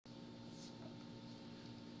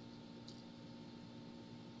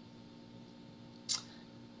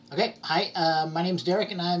Okay, hi, my name's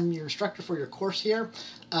Derek and I'm your instructor for your course here.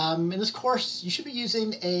 In this course, you should be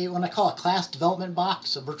using what I call a class development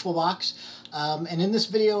box, a virtual box. And in this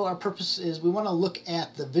video, our purpose is we want to look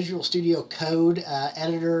at the Visual Studio Code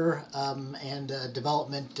editor and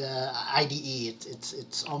development IDE.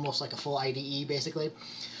 It's almost like a full IDE, basically.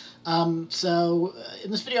 In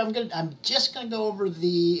this video, I'm just gonna go over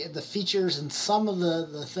the features and some of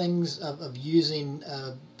the things of using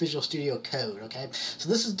Visual Studio Code. Okay, so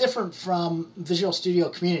this is different from Visual Studio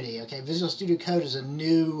Community. Okay, Visual Studio Code is a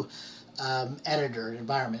new editor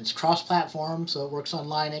environment. It's cross-platform, so it works on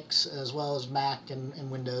Linux as well as Mac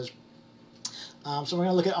and Windows. So we're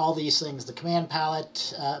gonna look at all these things: the command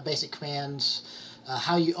palette, basic commands,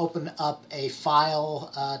 how you open up a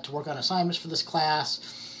file to work on assignments for this class.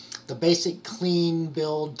 The basic clean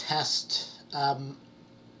build test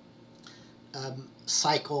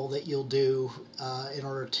cycle that you'll do in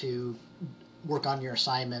order to work on your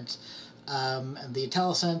assignments, and the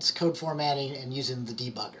IntelliSense, code formatting, and using the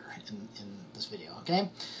debugger in this video. Okay,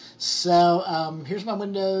 so here's my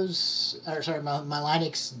Windows, or sorry, my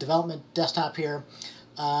Linux development desktop here,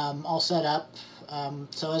 all set up.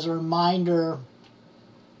 So as a reminder,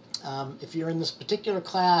 if you're in this particular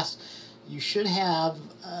class, you should have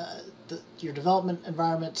your development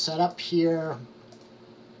environment set up here,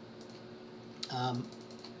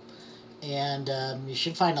 and you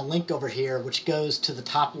should find a link over here which goes to the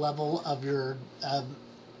top level of your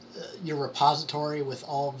repository with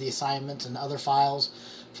all of the assignments and other files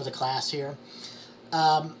for the class here.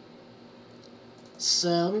 So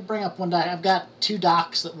let me bring up one doc. I've got two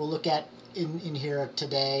docs that we'll look at in here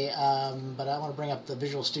today, but I want to bring up the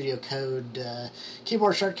Visual Studio Code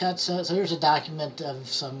keyboard shortcuts. So here's a document of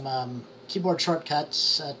some keyboard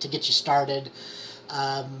shortcuts to get you started.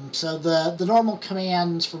 So the normal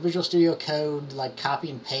commands for Visual Studio Code, like copy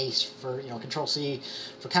and paste for Control-C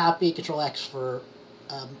for copy, Control-X for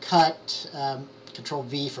cut,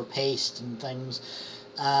 Control-V for paste and things,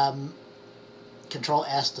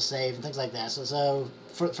 Control-S to save and things like that. So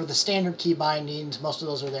for the standard key bindings, most of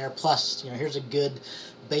those are there. Plus, here's a good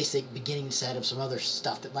basic beginning set of some other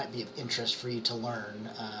stuff that might be of interest for you to learn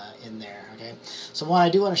in there. Okay, so I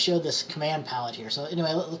do want to show this command palette here. So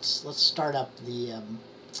anyway, let's start up the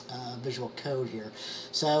Visual Code here.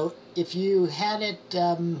 So if you had it,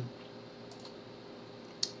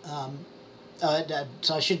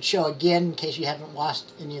 so I should show again in case you haven't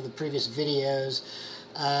watched any of the previous videos.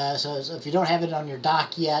 So if you don't have it on your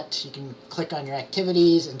dock yet, you can click on your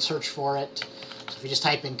activities and search for it. So if you just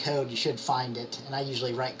type in code, you should find it. And I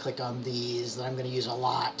usually right-click on these that I'm going to use a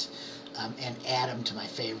lot and add them to my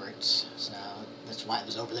favorites. So that's why it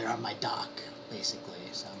was over there on my dock, basically.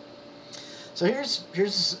 So here's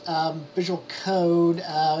Visual Code.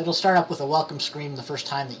 It'll start up with a welcome screen the first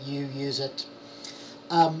time that you use it.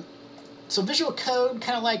 So Visual Code,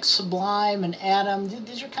 kind of like Sublime and Atom,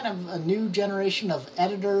 these are kind of a new generation of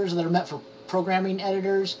editors that are meant for programming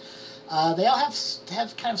editors. They all have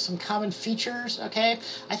kind of some common features. Okay,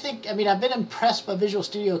 I've been impressed by Visual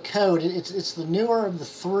Studio Code. It's the newer of the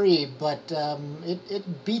three, but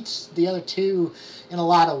it beats the other two in a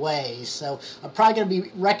lot of ways. So I'm probably going to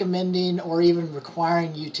be recommending or even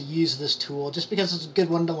requiring you to use this tool just because it's a good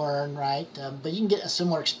one to learn, right? But you can get a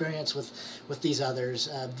similar experience with these others.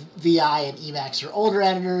 VI and Emacs are older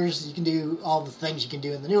editors. You can do all the things you can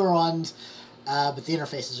do in the newer ones, but the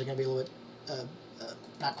interfaces are going to be a little bit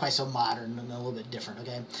not quite so modern and a little bit different.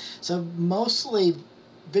 Okay, so mostly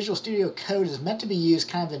Visual Studio Code is meant to be used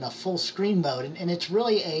kind of in a full screen mode, and it's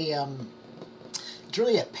really a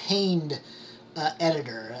paned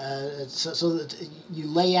editor. So that you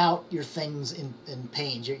lay out your things in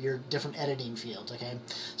panes, your different editing fields. Okay,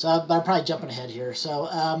 so but I'm probably jumping ahead here. So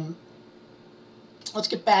let's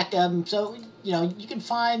get back. So you can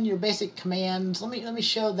find your basic commands. Let me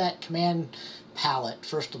show that command palette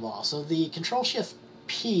first of all. So the Control-Shift-P,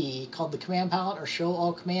 called the command palette, or show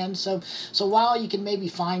all commands. So while you can maybe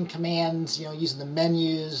find commands using the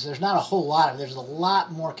menus, there's not a whole lot of there's a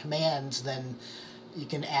lot more commands than you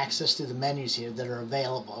can access through the menus here that are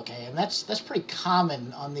available. Okay, and that's pretty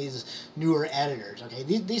common on these newer editors. Okay,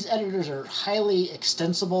 these editors are highly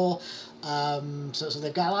extensible. So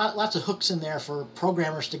they've got lots of hooks in there for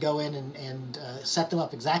programmers to go in and set them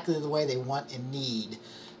up exactly the way they want and need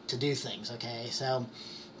to do things. Okay, so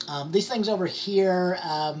these things over here,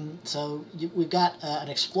 we've got an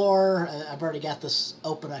Explorer. I've already got this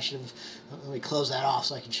open. Let me close that off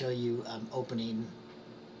so I can show you opening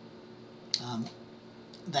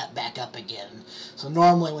that back up again. So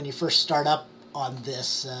normally when you first start up on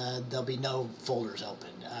this, there'll be no folders open.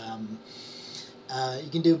 You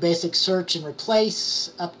can do basic search and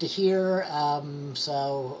replace up to here,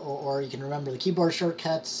 or you can remember the keyboard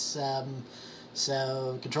shortcuts.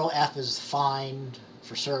 So Control F is find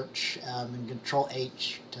for search, and Control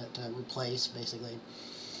H to replace, basically.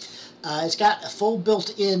 It's got a full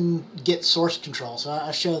built-in Git source control, so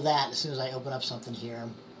I'll show that as soon as I open up something here.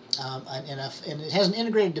 And it has an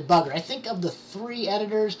integrated debugger. I think of the 3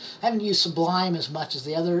 editors, I haven't used Sublime as much as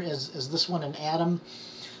the other, as this one and Atom.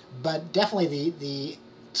 But definitely the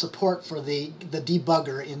support for the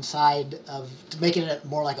debugger inside of, to making it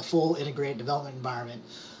more like a full integrated development environment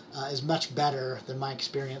is much better than my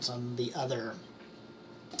experience on the other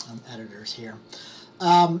editors here.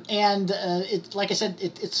 It, like I said,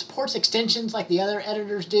 it supports extensions like the other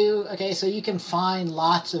editors do. Okay, so you can find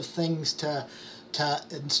lots of things to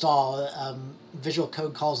install. Visual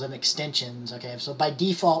Code calls them extensions. Okay, so by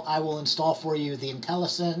default, I will install for you the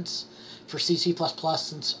IntelliSense for C++,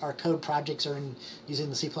 since our code projects are using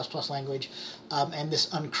the C++ language, and this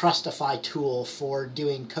Uncrustify tool for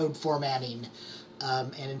doing code formatting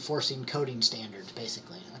and enforcing coding standards,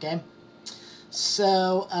 basically. Okay,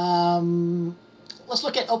 so let's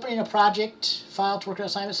look at opening a project file to work on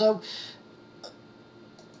assignment.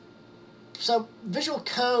 So Visual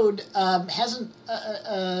Code has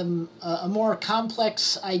a more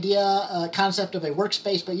complex concept of a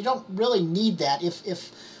workspace, but you don't really need that.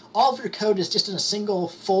 If all of your code is just in a single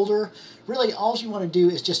folder, really all you want to do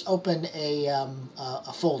is just open a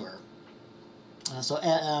folder.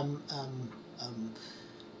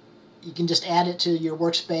 You can just add it to your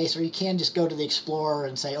workspace, or you can just go to the Explorer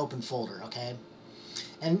and say Open Folder, okay?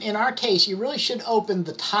 And in our case, you really should open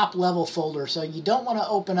the top level folder, so you don't want to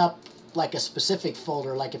open up like a specific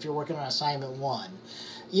folder, like if you're working on assignment 1.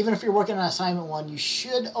 Even if you're working on assignment 1, you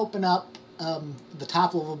should open up the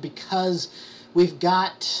top level, because we've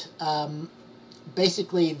got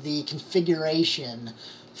basically the configuration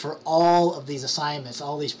for all of these assignments,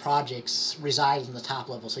 all these projects reside in the top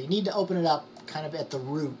level. So you need to open it up kind of at the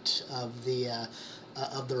root of the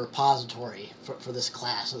repository for this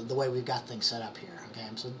class, the way we've got things set up here. Okay,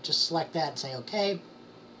 so just select that and say OK.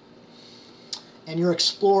 And your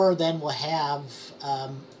Explorer then will have,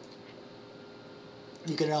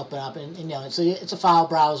 you can open up, and you know, so it's a file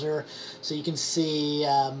browser, so you can see, you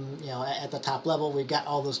know, at the top level we've got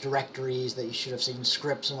all those directories that you should have seen,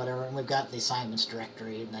 scripts and whatever, and we've got the assignments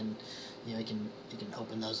directory, and then you know you can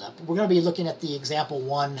open those up. We're going to be looking at the example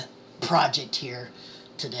 1 project here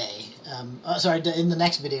today. Sorry, in the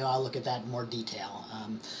next video I'll look at that in more detail.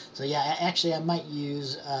 So yeah, actually I might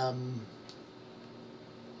use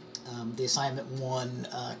the assignment 1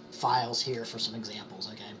 files here for some examples.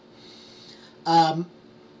 Okay.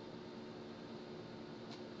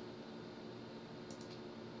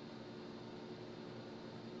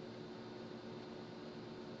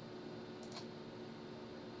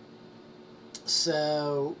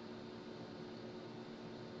 So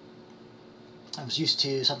I was used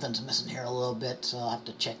to something's missing here a little bit, so I'll have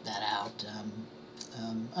to check that out.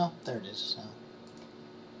 Oh, there it is. So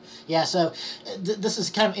yeah, so this is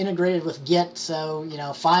kind of integrated with Git, so you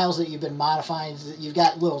know, files that you've been modifying, you've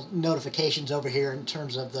got little notifications over here in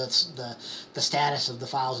terms of the status of the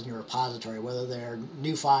files in your repository, whether they're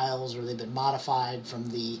new files or they've been modified from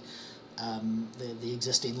the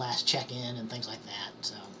existing last check-in and things like that.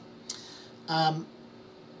 So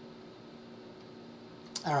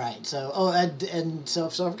all right, so so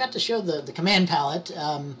I forgot to show the command palette.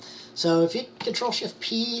 So if you hit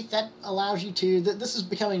Control-Shift-P, that allows you to. This is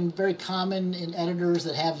becoming very common in editors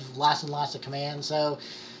that have lots and lots of commands. So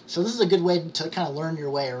this is a good way to kind of learn your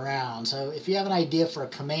way around. So if you have an idea for a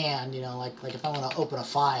command, you know, like if I want to open a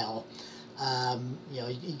file, you know,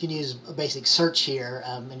 you can use a basic search here,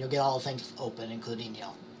 and you'll get all the things open, including, you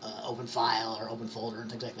know, open file or open folder and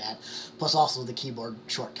things like that, plus also the keyboard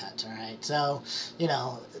shortcuts. All right, so you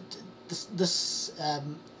know, this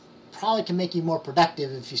probably can make you more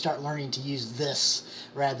productive if you start learning to use this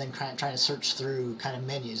rather than trying to search through kind of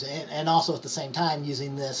menus, and also at the same time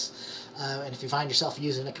using this, and if you find yourself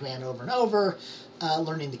using a command over and over,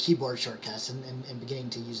 learning the keyboard shortcuts and beginning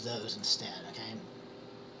to use those instead. Okay.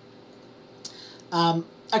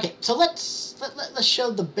 Okay, so let's show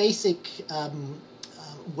the basic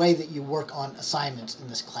way that you work on assignments in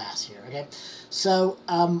this class here. Okay, so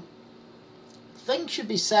things should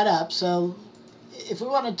be set up. So if we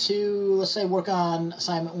wanted to, let's say, work on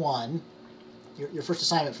assignment 1, your first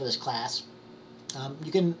assignment for this class,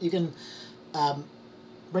 you can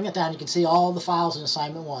bring it down. You can see all the files in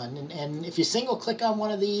assignment 1, and if you single click on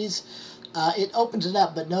one of these, it opens it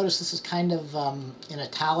up. But notice this is kind of in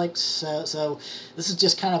italics. So this is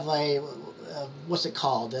just kind of a what's it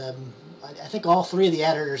called? I think all three of the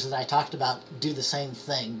editors that I talked about do the same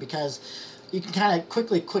thing, because you can kind of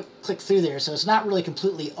quickly click through there, so it's not really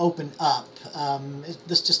completely opened up.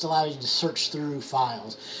 This just allows you to search through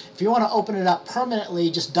files. If you want to open it up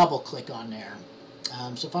permanently, just double click on there.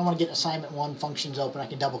 So if I want to get assignment 1 functions open, I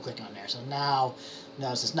can double click on there. So now,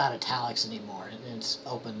 notice it's not italics anymore, it's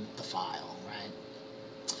opened the file,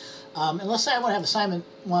 right? And let's say I want to have assignment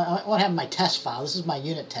 1, I want to have my test file. This is my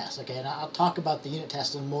unit test, okay? And I'll talk about the unit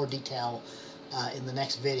test in more detail in the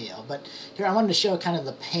next video. But here I wanted to show kind of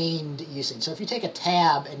the paned usage. So if you take a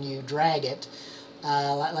tab and you drag it,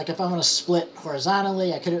 like if I want to split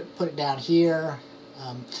horizontally, I could put it down here.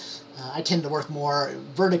 I tend to work more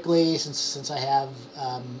vertically since I have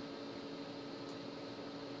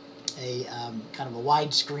a kind of a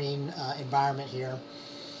widescreen environment here.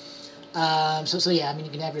 So yeah, I mean,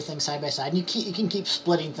 you can have your things side by side, and you can keep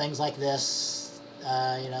splitting things like this.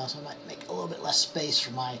 You know, so I might make a little bit less space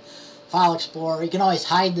for my File Explorer. You can always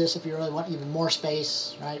hide this if you really want even more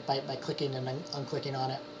space, right? By clicking and unclicking on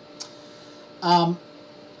it.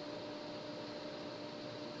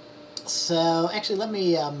 So actually, let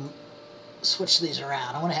me switch these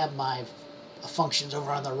around. I want to have my functions over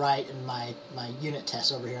on the right and my unit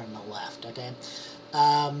tests over here on the left, okay?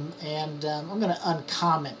 I'm going to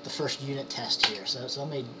uncomment the first unit test here. So let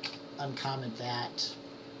me uncomment that.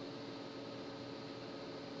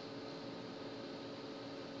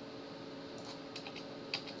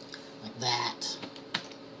 Like that.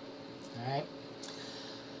 Alright.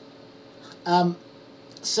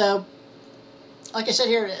 So, like I said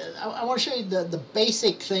here, I want to show you the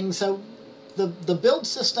basic things. So the build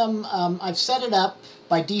system, I've set it up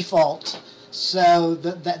by default. So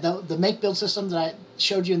the make build system that I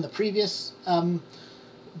showed you in the previous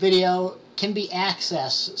video can be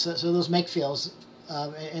accessed. So those make fields,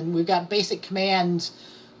 and we've got basic commands,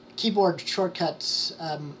 keyboard shortcuts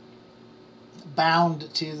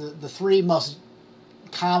bound to the three most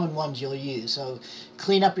common ones you'll use. So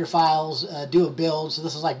clean up your files, do a build. So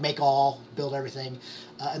this is like make all, build everything,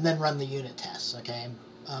 and then run the unit tests. Okay.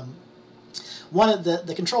 One of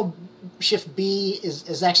the Control Shift B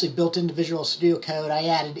is actually built into Visual Studio Code. I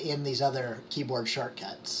added in these other keyboard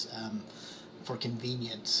shortcuts for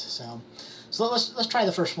convenience. So let's try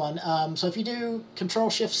the first one. So if you do Control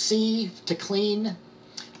Shift C to clean.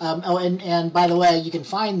 And by the way, you can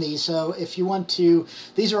find these. So if you want to,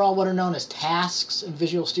 these are all what are known as tasks in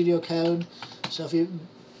Visual Studio Code. So if you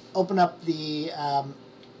open up the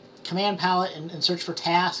command palette and search for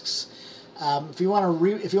tasks, if you want to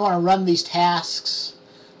run these tasks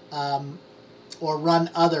or run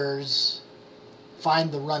others,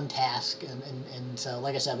 find the run task. And so,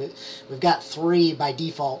 like I said, we've got three by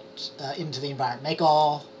default into the environment: make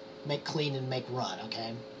all, make clean, and make run.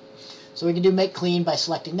 Okay. So we can do make clean by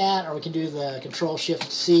selecting that, or we can do the Control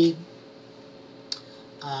Shift C.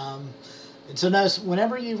 And so notice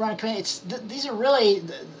whenever you run a command, these are really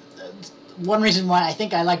one reason why I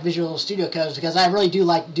think I like Visual Studio Code is because I really do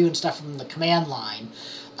like doing stuff from the command line.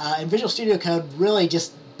 And Visual Studio Code really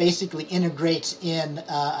just basically integrates in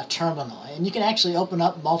a terminal, and you can actually open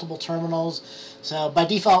up multiple terminals. So by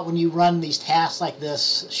default, when you run these tasks like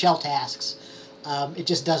this, shell tasks, it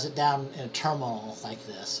just does it down in a terminal like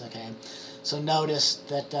this, okay? So notice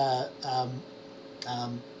that, oh,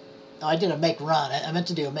 I did a make run. I meant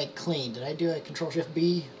to do a make clean. Did I do a Control Shift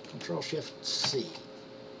B? Control Shift C.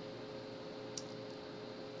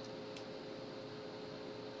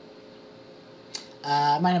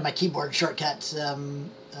 I might have my keyboard shortcuts.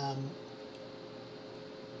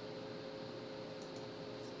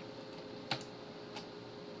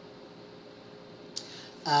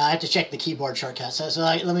 I have to check the keyboard shortcuts. So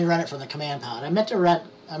let me run it from the command palette. I meant to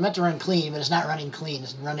run clean, but it's not running clean.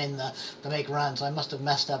 It's running the make run. So I must have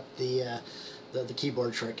messed up the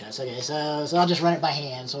keyboard shortcuts. Okay, so I'll just run it by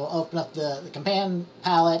hand. So I'll open up the command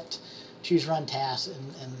palette, choose run tasks,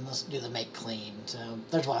 and let's do the make clean. So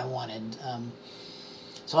there's what I wanted.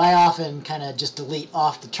 So I often kind of just delete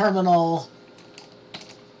off the terminal.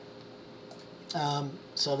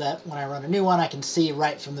 So that when I run a new one, I can see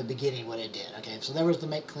right from the beginning what it did. Okay, so there was the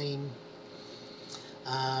make clean.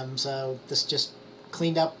 So this just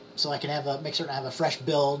cleaned up so I can make certain I have a fresh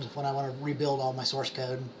build when I want to rebuild all my source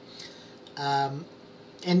code.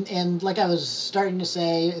 And like I was starting to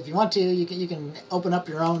say, if you want to, you can open up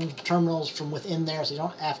your own terminals from within there, so you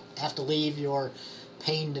don't have to leave your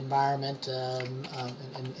paned environment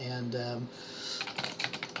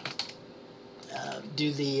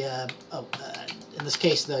do the in this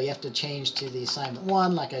case, though, you have to change to the assignment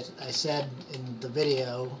 1, like I said in the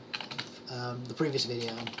video, the previous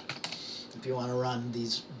video, if you want to run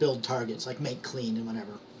these build targets, like make clean and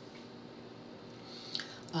whatever.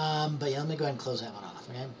 But yeah, let me go ahead and close that one off,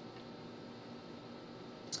 okay?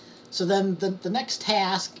 So then the next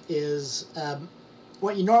task is,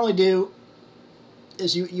 what you normally do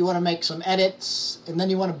is you want to make some edits, and then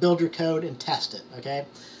you want to build your code and test it, okay?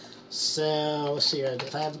 So let's see here.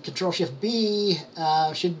 If I have Control-Shift-B,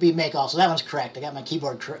 should be make all. So that one's correct. I got my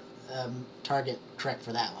keyboard target correct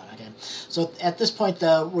for that one, okay? So at this point,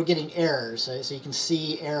 though, we're getting errors. So you can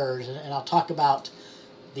see errors, and I'll talk about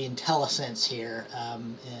the IntelliSense here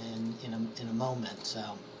in a moment.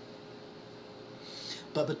 So,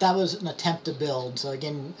 but that was an attempt to build. So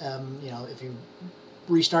again, you know, if you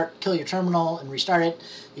kill your terminal and restart it,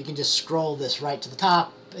 you can just scroll this right to the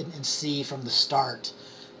top and see from the start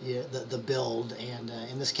the build. And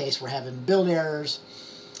in this case, we're having build errors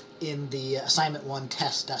in the assignment1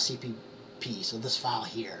 test.cpp, so this file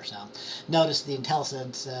here. So notice the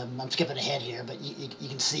IntelliSense, I'm skipping ahead here, but you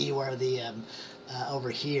can see where the over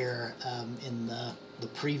here in the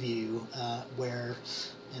preview where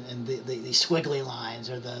and the squiggly lines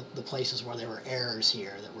are the places where there were errors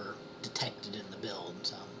here that were detected in the build.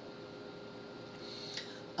 So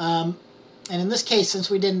and in this case, since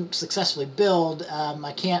we didn't successfully build,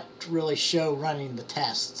 I can't really show running the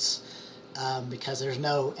tests because there's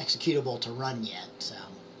no executable to run yet. So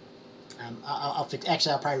I'll fix.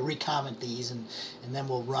 Actually, I'll probably recomment these and then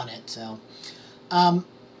we'll run it. So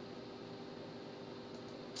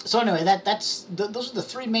so anyway, those are the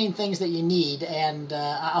three main things that you need, and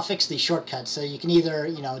I'll fix these shortcuts. So you can either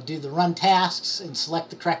do the run tasks and select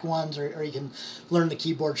the correct ones, or you can learn the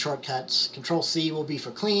keyboard shortcuts. Control-C will be for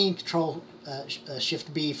clean,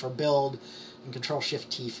 Control-Shift-B for build, and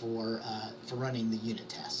Control-Shift-T for running the unit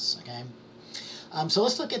tests. Okay. So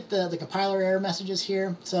let's look at the compiler error messages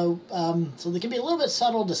here. So they can be a little bit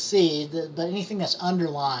subtle to see, but anything that's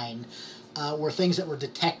underlined were things that were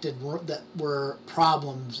detected that were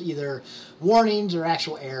problems, either warnings or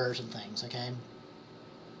actual errors and things, okay?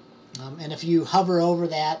 And if you hover over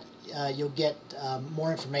that, you'll get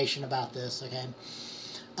more information about this, okay?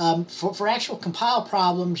 For actual compile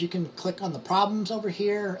problems, you can click on the problems over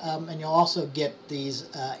here, and you'll also get these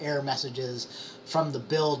error messages from the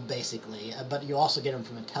build, basically, but you also get them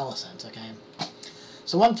from IntelliSense, okay?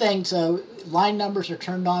 So one thing, so line numbers are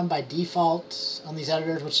turned on by default on these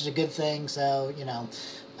editors, which is a good thing. So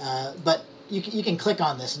but you can click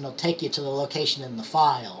on this and it'll take you to the location in the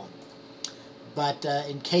file. But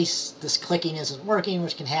in case this clicking isn't working,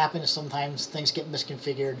 which can happen, sometimes things get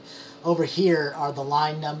misconfigured. Over here are the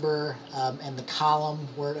line number and the column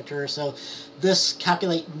where it occurs. So this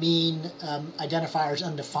calculate mean identifiers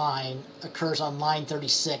undefined occurs on line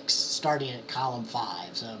 36, starting at column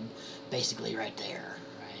 5. So basically right there,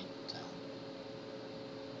 right?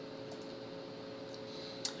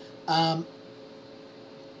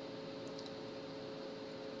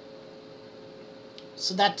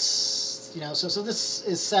 So that's, so this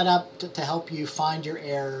is set up to help you find your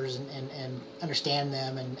errors and understand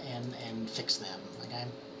them and fix them, okay?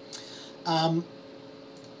 And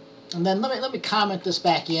then let me comment this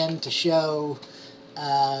back in to show,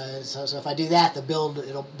 so if I do that,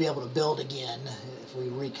 it'll be able to build again if we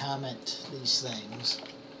recomment these things.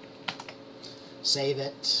 Save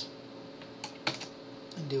it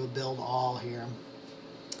and do a build all here.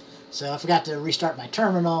 So I forgot to restart my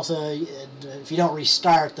terminal, so if you don't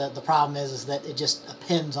restart, the problem is that it just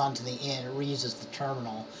appends onto the end, it reuses the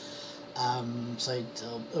terminal. So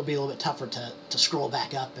it'll be a little bit tougher to scroll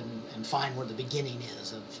back up and find where the beginning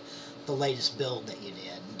is of the latest build that you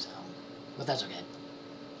did. So, but that's okay.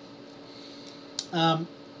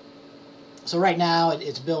 So right now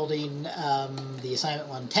it's building the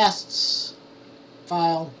assignment1 tests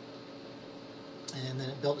file, and then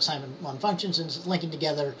it built assignment1 functions and it's linking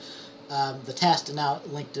together the test, and now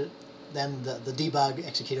it linked to then the debug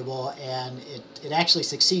executable, and it actually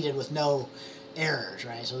succeeded with no errors,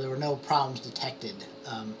 right? So there were no problems detected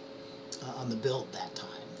on the build that time.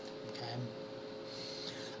 Okay.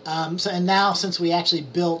 So and now since we actually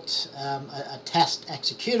built a test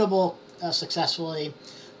executable successfully,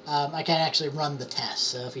 I can actually run the test.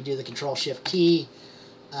 So if you do the Control-Shift-T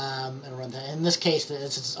and run that, in this case,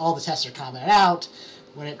 since all the tests are commented out,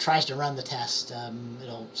 when it tries to run the test,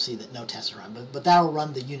 it'll see that no tests are run. But that will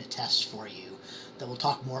run the unit tests for you that we'll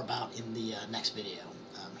talk more about in the next video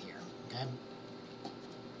here. Okay.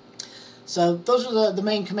 So those are the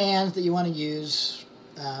main commands that you want to use.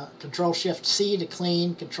 Control-Shift-C to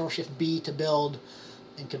clean, Control-Shift-B to build,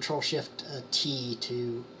 and Control-Shift-T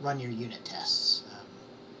to run your unit tests.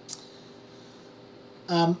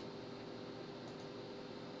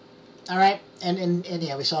 All right, and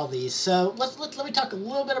yeah, we saw these. So let me talk a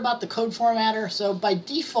little bit about the code formatter. So by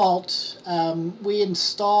default, we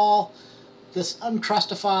install this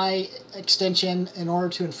uncrustify extension in order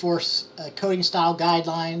to enforce coding style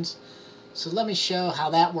guidelines. So let me show how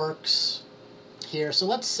that works here. So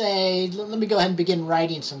let's say, let me go ahead and begin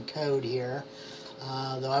writing some code here.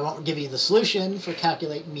 Though I won't give you the solution for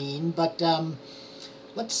calculate mean, but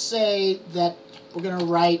let's say that we're going to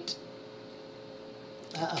write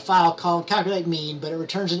a file called calculate mean, but it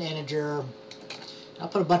returns an integer. I'll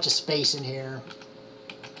put a bunch of space in here.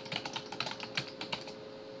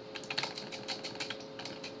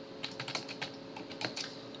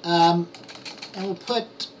 And we'll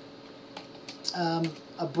put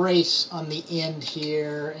a brace on the end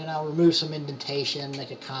here, and I'll remove some indentation,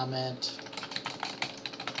 make a comment.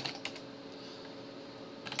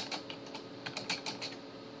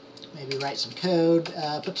 Maybe write some code,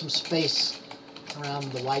 put some space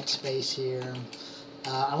around the white space here.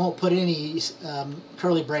 I won't put any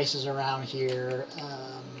curly braces around here.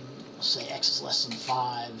 Let's say x is less than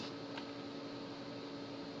 5.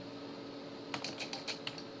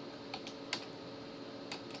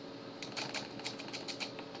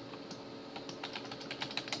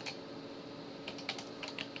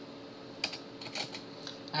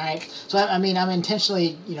 All right, so I mean, I'm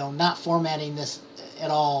intentionally, not formatting this at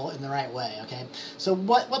all in the right way. Okay, so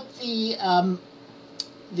what the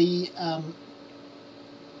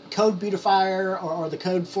code beautifier or the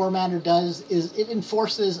code formatter does is it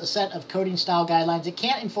enforces a set of coding style guidelines. It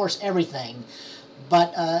can't enforce everything,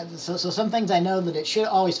 but so some things I know that it should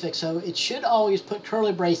always fix. So it should always put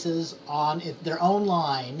curly braces on their own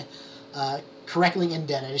line, correctly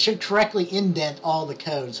indented. It should correctly indent all the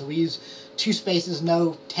code. So we use 2 spaces,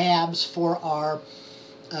 no tabs for our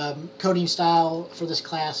coding style for this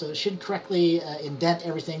class. So it should correctly indent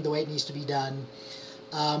everything the way it needs to be done.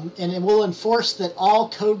 And it will enforce that all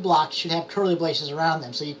code blocks should have curly braces around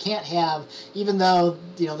them. So you can't have, even though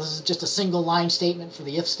this is just a single line statement for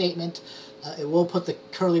the if statement, it will put the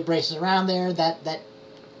curly braces around there. That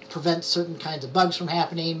prevents certain kinds of bugs from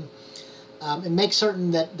happening. And make certain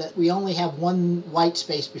that we only have one white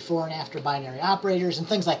space before and after binary operators and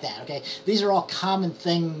things like that. Okay, these are all common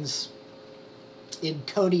things in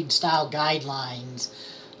coding style guidelines.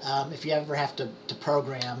 If you ever have to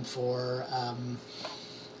program for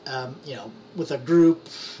with a group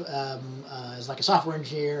as like a software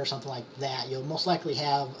engineer or something like that, you'll most likely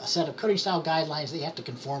have a set of coding style guidelines that you have to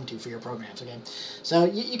conform to for your programs. Okay, so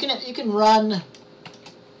you can run.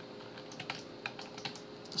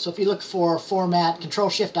 So if you look for format,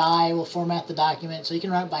 Control-Shift-I will format the document, so you can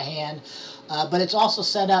run it by hand. But it's also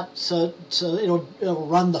set up so it'll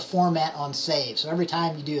run the format on save. So every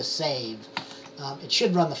time you do a save, it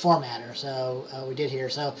should run the formatter. So we did here.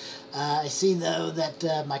 So I see though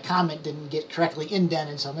that my comment didn't get correctly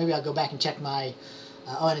indented. So maybe I'll go back and check my.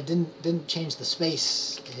 And it didn't change the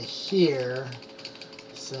space here.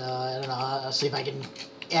 So I don't know. I'll see if I can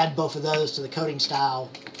add both of those to the coding style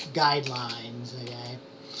guidelines. Okay.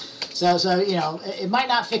 So it might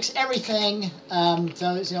not fix everything.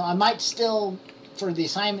 I might still, for the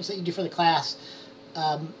assignments that you do for the class,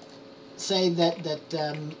 say that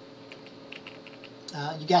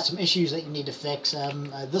you got some issues that you need to fix.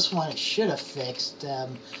 This one it should have fixed.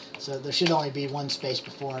 So there should only be one space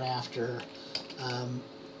before and after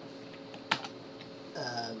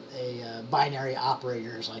binary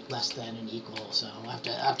operators like less than and equal. So I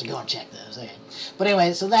have to go and check those. Okay. But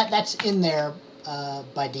anyway, so that's in there.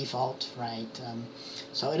 By default, right?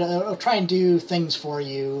 So it'll try and do things for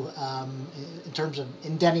you in terms of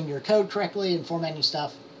indenting your code correctly and formatting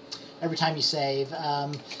stuff every time you save.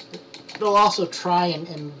 It'll also try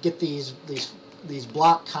and get these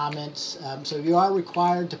block comments. So you are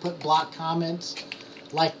required to put block comments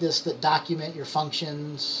like this that document your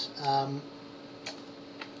functions.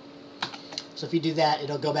 So if you do that,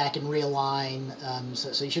 it'll go back and realign.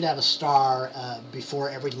 So you should have a star before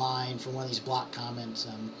every line for one of these block comments.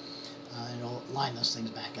 And it'll line those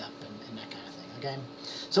things back up and that kind of thing. Okay.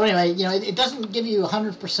 So anyway, it doesn't give you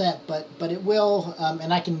 100%, but it will.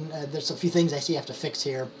 And I can. There's a few things I see I have to fix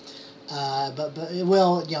here. But it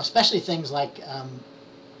will. Especially things like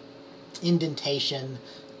indentation.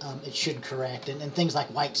 It should correct, and things like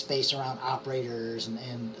white space around operators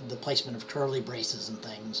and the placement of curly braces and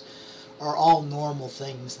things are all normal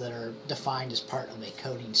things that are defined as part of a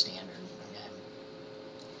coding standard.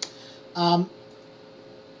 Okay.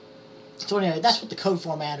 So anyway, that's what the code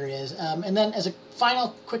formatter is. And then as a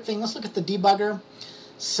final quick thing, let's look at the debugger.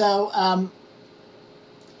 So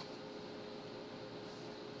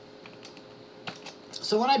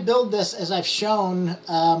so when I build this, as I've shown,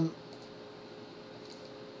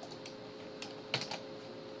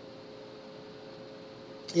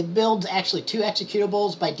 it builds actually 2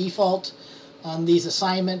 executables by default on these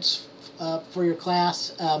assignments for your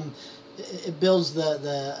class. It builds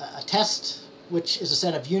a test, which is a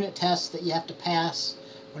set of unit tests that you have to pass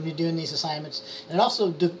when you're doing these assignments. And it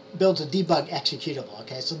also builds a debug executable.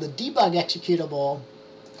 Okay, so the debug executable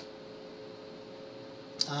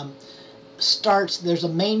starts, there's a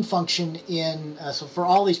main function in, so for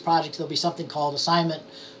all these projects there'll be something called assignment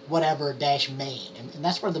whatever dash main, and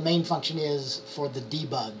that's where the main function is for the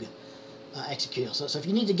debug executable. So if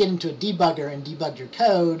you need to get into a debugger and debug your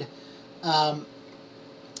code,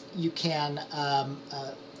 you can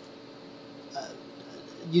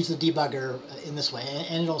use the debugger in this way,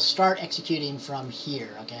 and it'll start executing from here.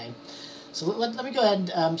 Okay, so let me go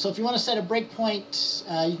ahead. So if you want to set a breakpoint,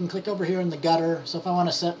 you can click over here in the gutter. So if I want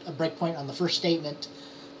to set a breakpoint on the first statement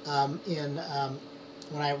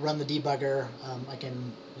when I run the debugger, I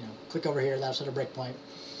can click over here. That'll set a breakpoint.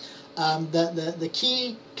 The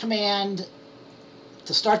key command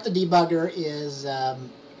to start the debugger is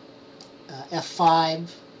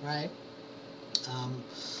F5, right?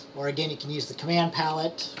 Or again, you can use the command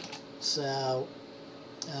palette. So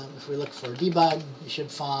if we look for debug, you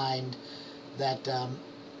should find that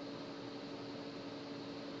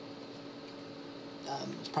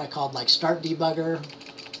it's probably called like start debugger.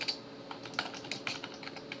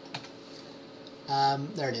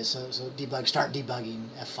 There it is. So debug, start debugging,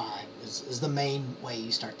 F5 is the main way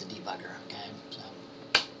you start the debugger. Okay,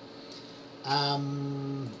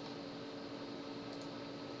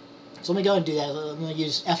 so let me go and do that. I'm going to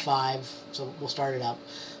use F5, so we'll start it up.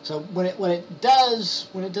 So what it does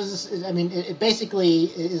this is, I mean, it basically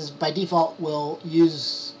is by default will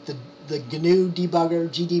use the GNU debugger,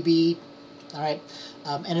 GDB, all right,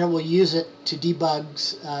 and it will use it to debug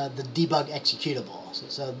the debug executable.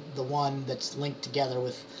 So the one that's linked together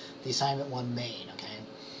with the assignment one main. Okay,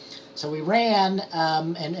 so we ran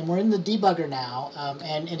and we're in the debugger now,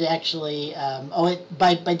 and it actually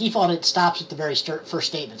by default it stops at the very first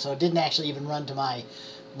statement, so it didn't actually even run to my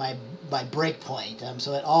breakpoint.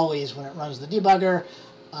 So it always, when it runs the debugger,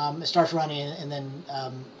 it starts running and then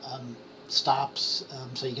stops,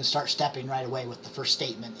 so you can start stepping right away with the first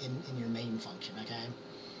statement in your main function. Okay,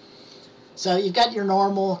 so you've got your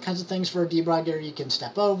normal kinds of things for a debugger. You can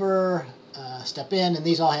step over, step in, and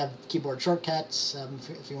these all have keyboard shortcuts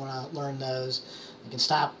if you want to learn those. You can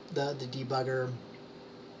stop the debugger.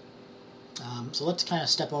 So let's kind of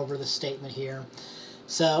step over this statement here.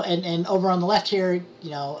 So and over on the left here,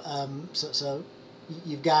 so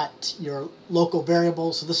you've got your local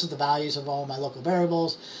variables. So this is the values of all my local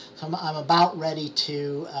variables. So I'm about ready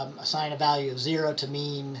to assign a value of 0 to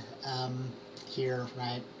mean here,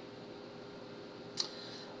 right?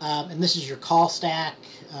 And this is your call stack.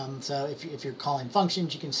 So if you're calling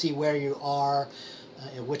functions, you can see where you are,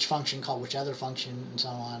 which function called which other function, and so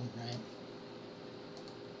on, right?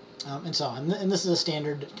 And so on. And this is a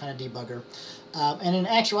standard kind of debugger. And in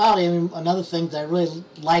actuality, I mean, another thing that I really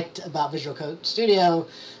liked about Visual Code Studio,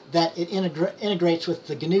 that it integrates with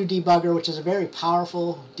the GNU debugger, which is a very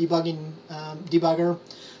powerful debugging debugger.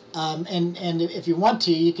 And if you want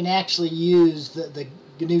to, you can actually use the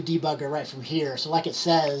GNU debugger right from here. So like it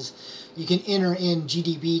says, you can enter in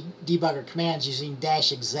GDB debugger commands using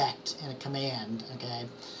 -exec in a command. Okay,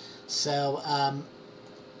 so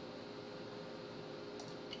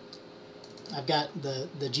I've got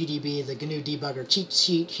the GDB, the GNU debugger cheat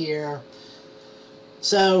sheet here.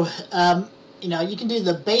 So you can do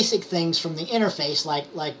the basic things from the interface,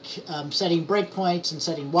 like setting breakpoints and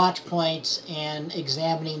setting watch points and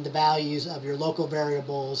examining the values of your local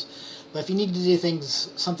variables. But if you need to do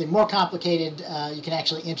something more complicated, you can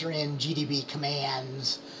actually enter in GDB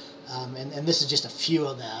commands, and this is just a few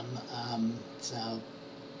of them.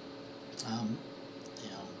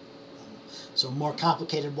 So more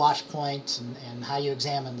complicated watch points and how you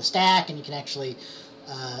examine the stack, and you can actually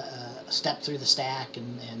step through the stack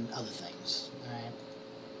and other things.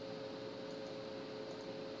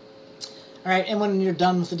 All right, and when you're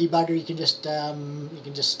done with the debugger, you can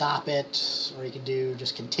just stop it, or you can do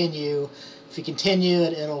just continue. If you continue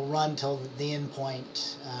it, it'll run till the end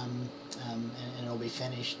point, and it'll be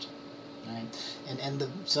finished. Right,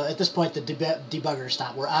 so at this point the debugger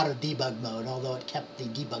stopped. We're out of debug mode, although it kept the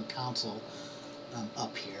debug console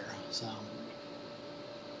up here. So,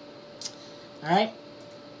 all right.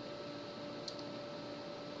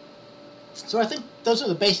 So I think those are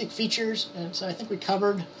the basic features, and so I think we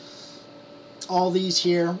covered all these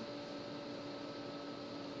here.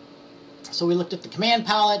 So we looked at the command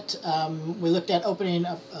palette. We looked at opening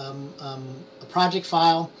up a project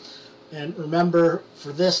file. And remember,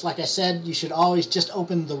 for this, like I said, you should always just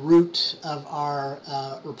open the root of our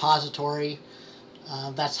repository.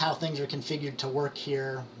 That's how things are configured to work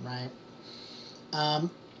here, right?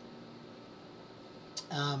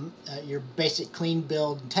 your basic clean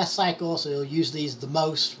build and test cycle. So you'll use these the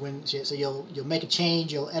most so you'll make a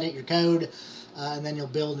change, you'll edit your code, and then you'll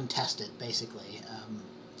build and test it basically.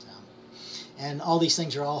 And all these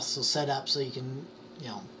things are also set up so you can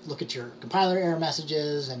look at your compiler error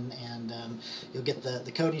messages, and you'll get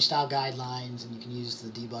the coding style guidelines, and you can use the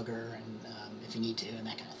debugger and if you need to, and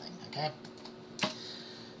that kind of thing. Okay.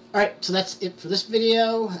 Alright, so that's it for this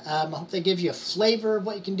video. I hope that gives you a flavor of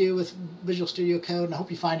what you can do with Visual Studio Code, and I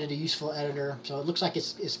hope you find it a useful editor. So it looks like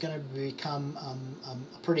it's going to become a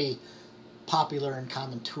pretty popular and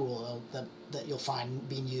common tool that you'll find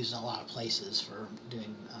being used in a lot of places for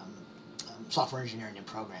doing software engineering and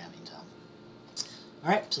programming. So,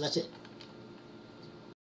 alright, so that's it.